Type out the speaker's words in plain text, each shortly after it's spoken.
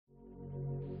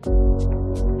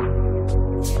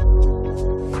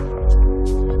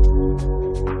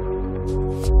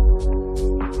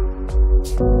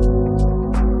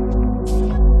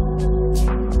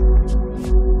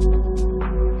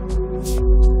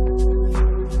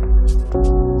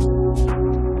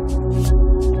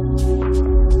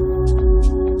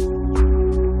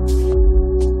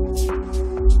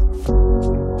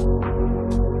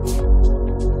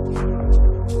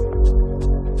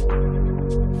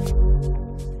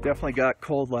Definitely got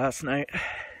cold last night.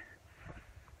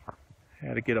 I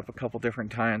had to get up a couple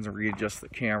different times and readjust the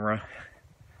camera.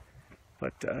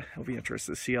 But it'll be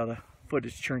interesting to see how the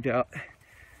footage turned out.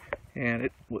 And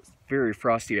it was very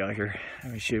frosty out here.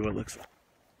 Let me show you what it looks like.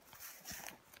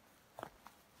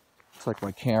 Looks like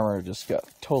my camera just got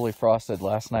totally frosted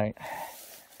last night.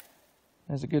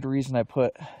 There's a good reason I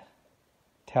put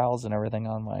towels and everything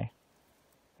on my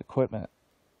equipment.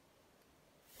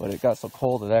 But it got so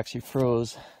cold it actually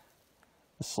froze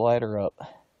the slider up.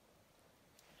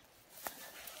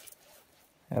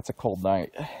 That's a cold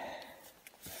night.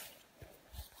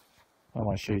 I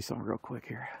want to show you something real quick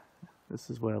here.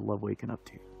 This is what I love waking up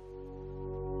to.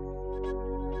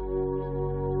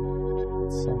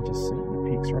 The sun just sitting in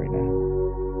the peaks right now.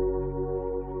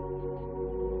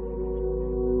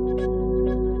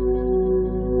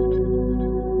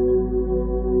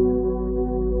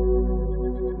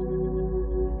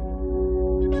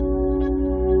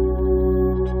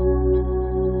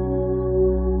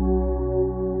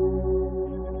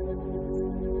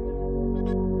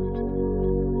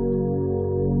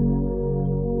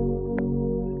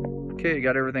 Okay,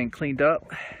 got everything cleaned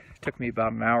up. It took me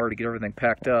about an hour to get everything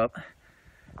packed up.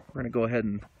 We're gonna go ahead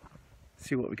and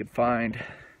see what we can find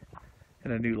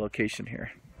in a new location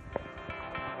here.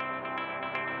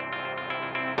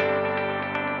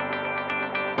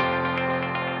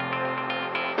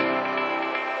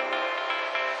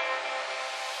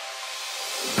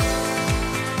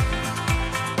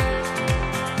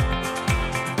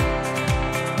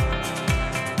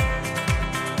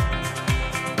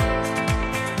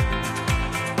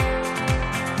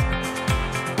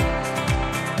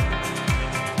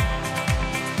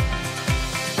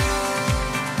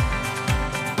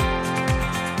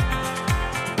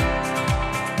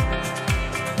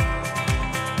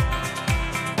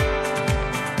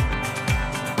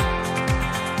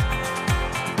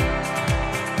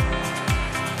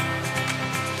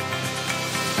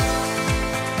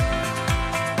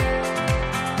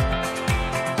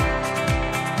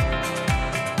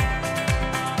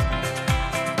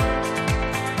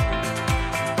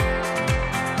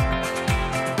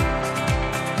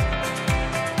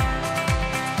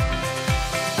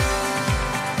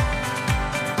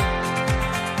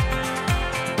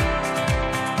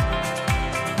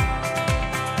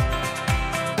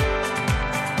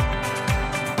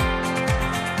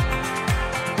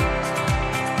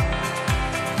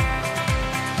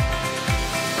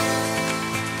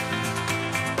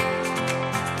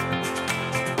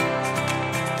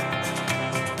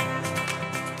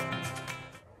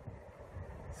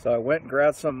 So I went and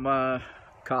grabbed some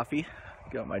coffee,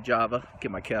 got my Java, get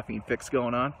my caffeine fix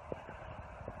going on.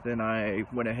 Then I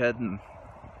went ahead and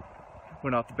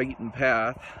went off the beaten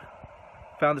path.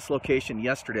 Found this location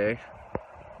yesterday.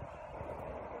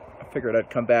 I figured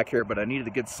I'd come back here, but I needed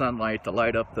the good sunlight to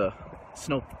light up the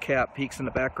snow-capped peaks in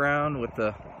the background with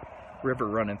the river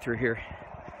running through here.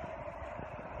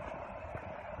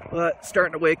 But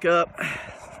starting to wake up,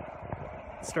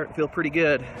 starting to feel pretty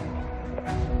good.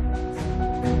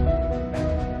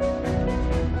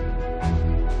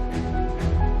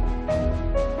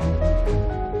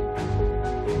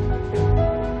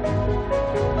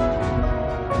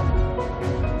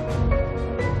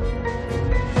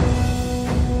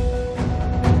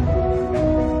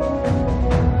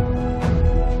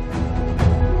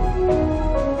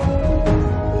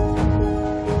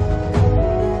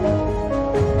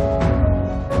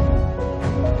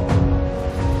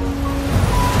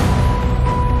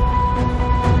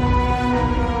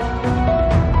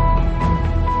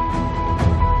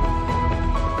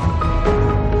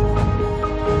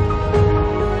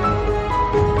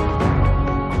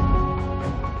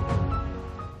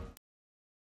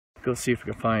 Go see if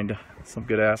we can find some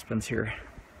good aspens here.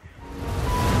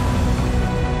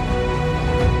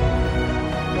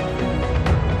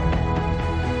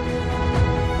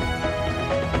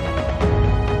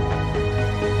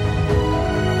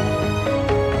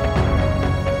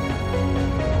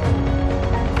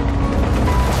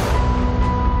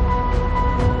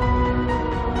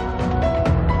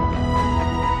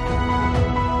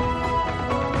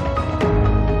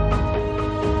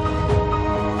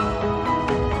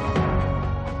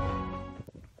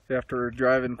 After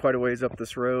driving quite a ways up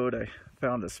this road, I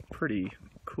found this pretty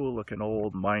cool looking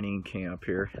old mining camp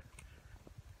here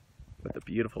with a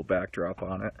beautiful backdrop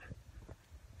on it.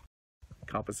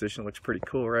 Composition looks pretty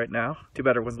cool right now. Too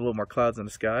bad there wasn't a little more clouds in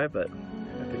the sky, but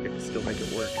I think I can still make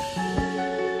it work.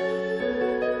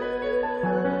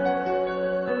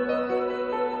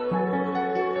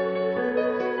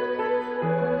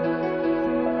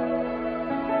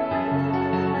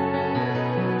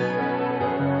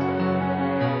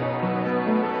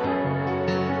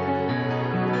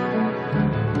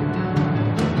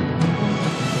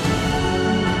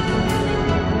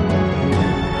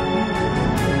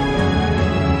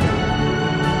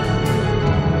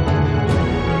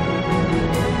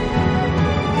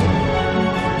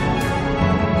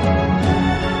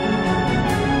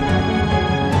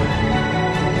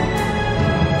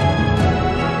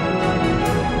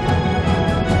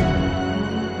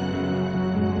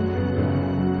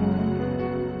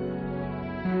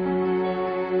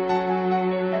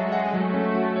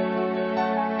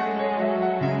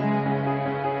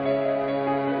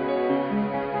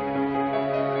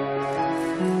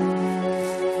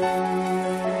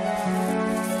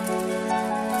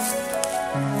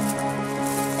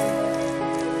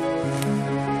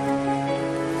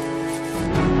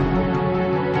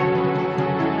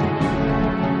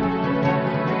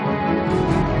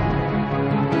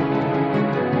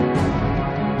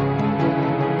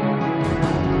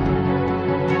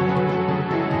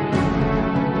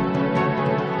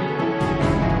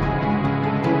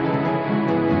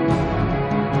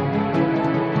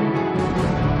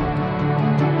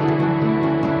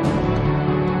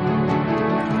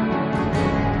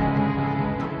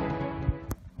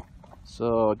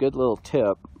 So a good little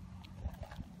tip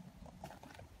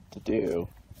to do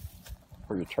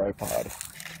for your tripod,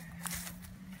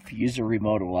 if you use the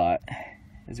remote a lot,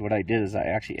 is what I did is I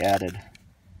actually added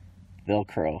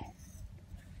Velcro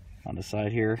on the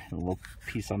side here, and a little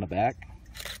piece on the back.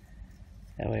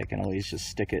 That way I can always just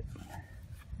stick it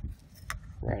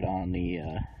right on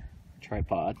the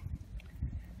tripod.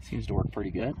 Seems to work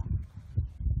pretty good.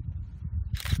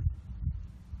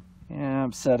 Yeah,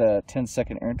 I'm set a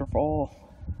 10-second interval,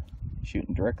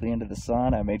 shooting directly into the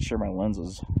sun. I made sure my lens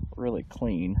was really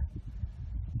clean.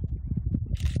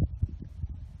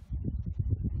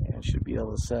 And should be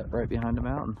able to set right behind the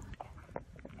mountain.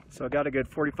 So I got a good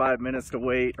 45 minutes to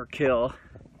wait or kill.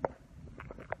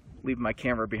 Leave my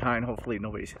camera behind, hopefully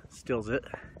nobody steals it.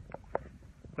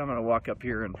 But I'm gonna walk up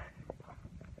here and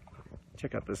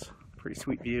check out this pretty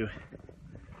sweet view.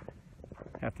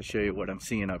 I have to show you what I'm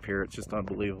seeing up here. It's just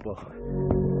unbelievable.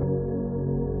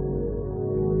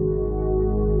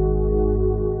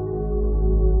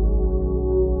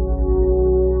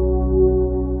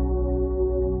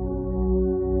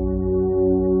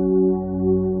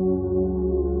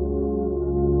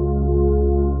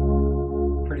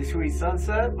 Pretty sweet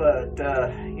sunset, but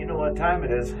you know what time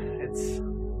it is. It's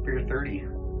 3:30.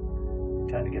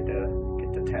 Time to get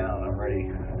to town. I'm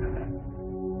ready.